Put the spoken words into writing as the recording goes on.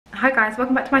Hi guys,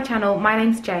 welcome back to my channel. My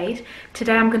name's Jade.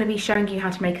 Today I'm going to be showing you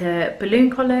how to make a balloon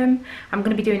column. I'm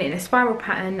going to be doing it in a spiral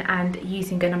pattern and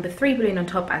using a number 3 balloon on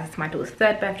top, as it's my daughter's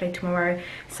 3rd birthday tomorrow.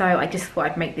 So I just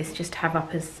thought I'd make this just to have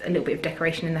up as a little bit of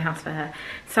decoration in the house for her.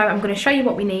 So I'm going to show you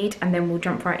what we need and then we'll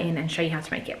jump right in and show you how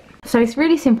to make it. So it's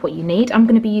really simple what you need. I'm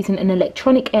going to be using an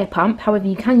electronic air pump, however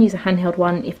you can use a handheld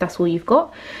one if that's all you've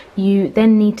got. You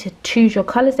then need to choose your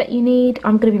colours that you need.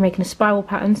 I'm going to be making a spiral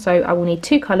pattern, so I will need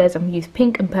 2 colours. I'm going to use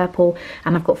pink and purple,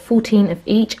 and I've got 14 of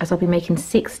each, as I'll be making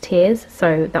 6 tiers,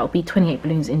 so that'll be 28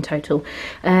 balloons in total.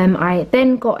 I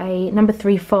then got a number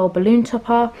 3 foil balloon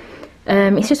topper.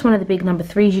 It's just one of the big number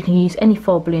 3s. You can use any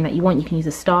foil balloon that you want. You can use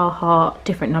a star, heart,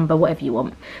 different number, whatever you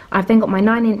want. I've then got my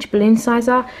 9-inch balloon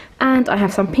sizer, and I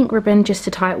have some pink ribbon just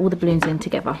to tie all the balloons in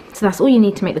together. So that's all you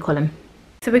need to make the column.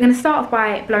 So we're going to start off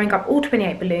by blowing up all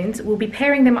 28 balloons. We'll be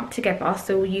pairing them up together,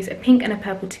 so we'll use a pink and a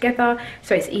purple together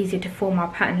so it's easier to form our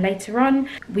pattern later on.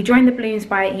 We join the balloons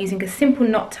by using a simple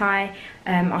knot tie.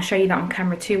 I'll show you that on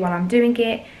camera too while I'm doing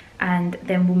it, and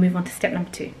then we'll move on to step number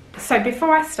 2. So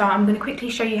before I start, I'm going to quickly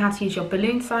show you how to use your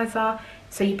balloon sizer.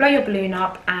 So you blow your balloon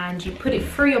up and you put it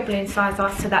through your balloon sizer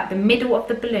so that the middle of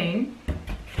the balloon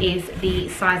is the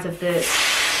size of the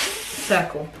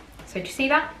circle. So do you see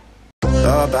that?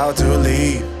 About to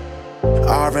leave,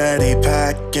 already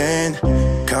packing.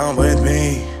 Come with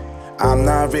me, I'm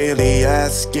not really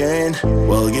asking.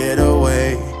 We'll get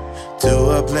away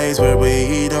to a place where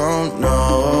we don't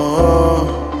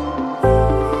know.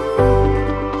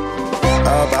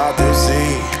 About to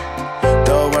see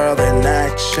the world in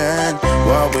action,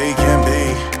 what we can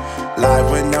be,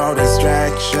 life with no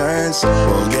distractions.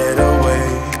 We'll get away,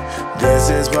 this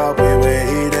is what we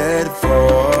waited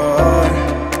for.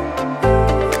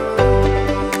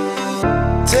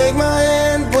 Take my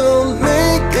hand, we'll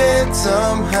make it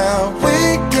somehow.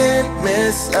 We can't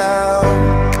miss out.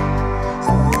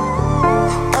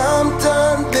 I'm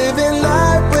done living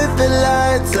life with the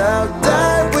lights out,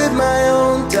 die with my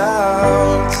own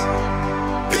doubts.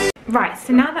 Right,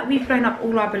 so now that we've blown up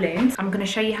all our balloons, I'm going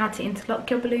to show you how to interlock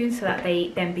your balloons so that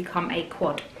they then become a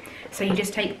quad. So you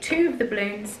just take 2 of the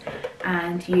balloons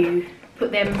and you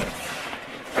put them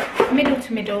middle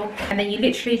to middle, and then you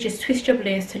literally just twist your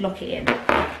balloons to lock it in.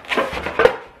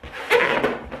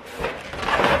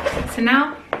 So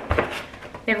now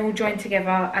they're all joined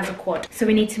together as a quad. So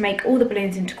we need to make all the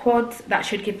balloons into quads. That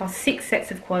should give us 6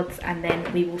 sets of quads, and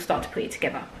then we will start to put it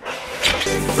together.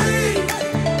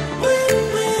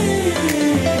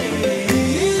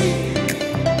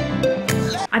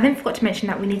 I then forgot to mention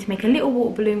that we need to make a little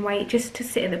water balloon weight just to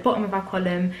sit at the bottom of our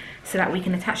column so that we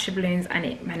can attach the balloons and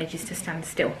it manages to stand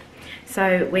still.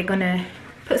 So we're going to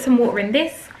put some water in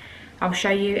this, I'll show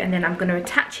you, and then I'm going to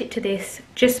attach it to this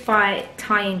just by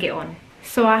tying it on.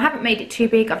 So I haven't made it too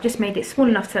big, I've just made it small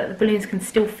enough so that the balloons can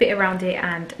still fit around it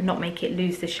and not make it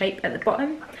lose the shape at the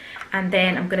bottom. And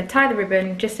then I'm going to tie the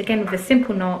ribbon just again with a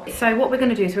simple knot. So what we're going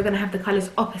to do is we're going to have the colours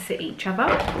opposite each other.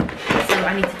 So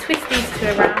I need to twist these 2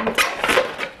 around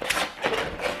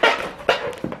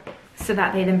so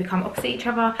that they then become opposite each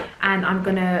other, and I'm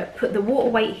going to put the water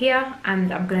weight here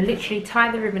and I'm going to literally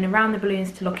tie the ribbon around the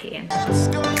balloons to lock it in.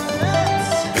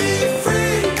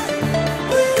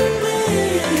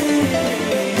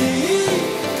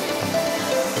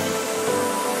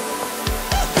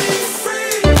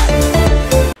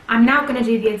 I'm now going to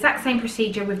do the exact same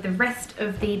procedure with the rest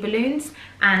of the balloons,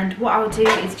 and what I'll do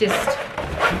is just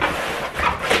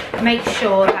make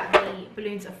sure that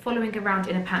balloons are following around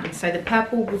in a pattern. So the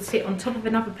purple will sit on top of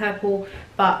another purple,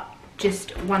 but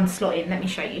just one slot in. Let me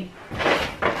show you.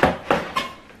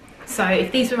 So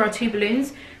if these were our 2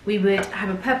 balloons, we would have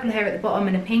a purple here at the bottom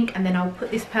and a pink, and then I'll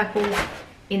put this purple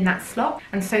in that slot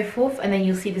and so forth, and then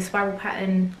you'll see the spiral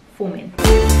pattern forming.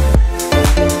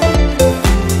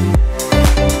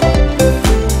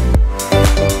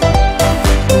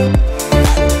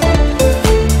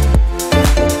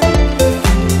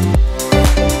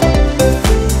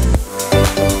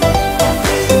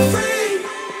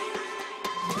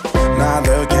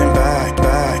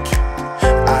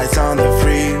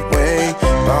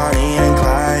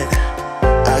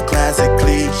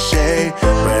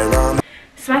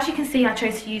 So as you can see, I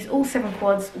chose to use all 7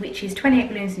 quads, which is 28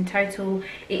 balloons in total.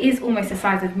 It is almost the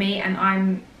size of me, and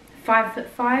I'm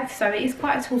 5'5", so it is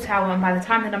quite a tall tower, and by the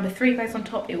time the number 3 goes on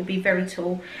top, it will be very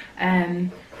tall.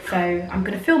 So I'm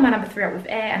going to fill my number 3 up with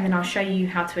air, and then I'll show you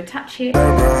how to attach it.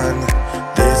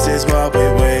 This is what we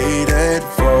waited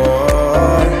for.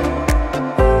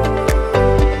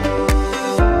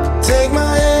 Take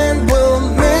my hand, we'll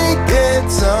make it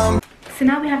some. So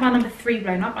now we have our number 3 3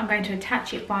 blown up, I'm going to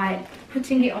attach it by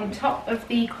putting it on top of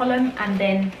the column and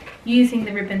then using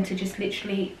the ribbon to just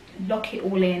literally lock it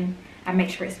all in and make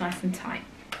sure it's nice and tight.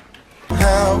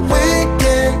 How we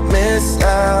can miss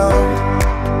out.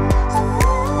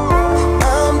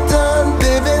 I'm done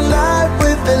living life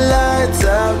with the lights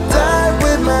out. Die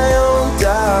with my own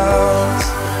doubts.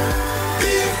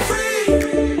 Be free.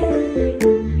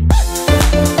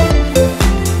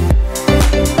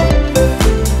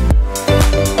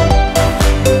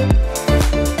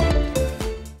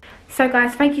 So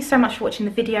guys, thank you so much for watching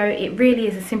the video. It really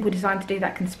is a simple design to do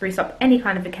that can spruce up any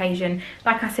kind of occasion.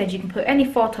 Like I said, you can put any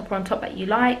foil topper on top that you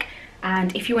like.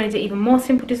 And if you want to do even more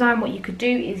simple design, what you could do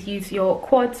is use your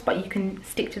quads, but you can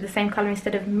stick to the same colour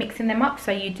instead of mixing them up.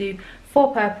 So you do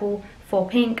 4 purple, 4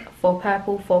 pink, 4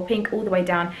 purple, 4 pink, all the way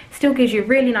down. Still gives you a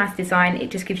really nice design.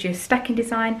 It just gives you a stacking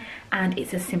design, and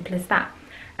it's as simple as that.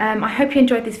 I hope you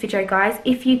enjoyed this video, guys.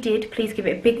 If you did, please give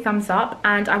it a big thumbs up,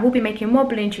 and I will be making more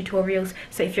balloon tutorials,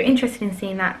 so if you're interested in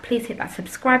seeing that, please hit that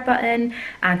subscribe button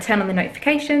and turn on the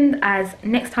notification, as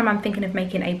next time I'm thinking of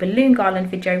making a balloon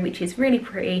garland video, which is really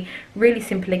pretty, really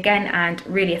simple again, and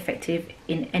really effective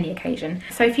in any occasion.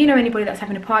 So if you know anybody that's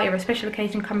having a party or a special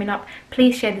occasion coming up,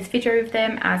 please share this video with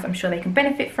them, as I'm sure they can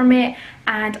benefit from it,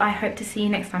 and I hope to see you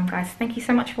next time, guys. Thank you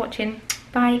so much for watching.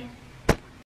 Bye.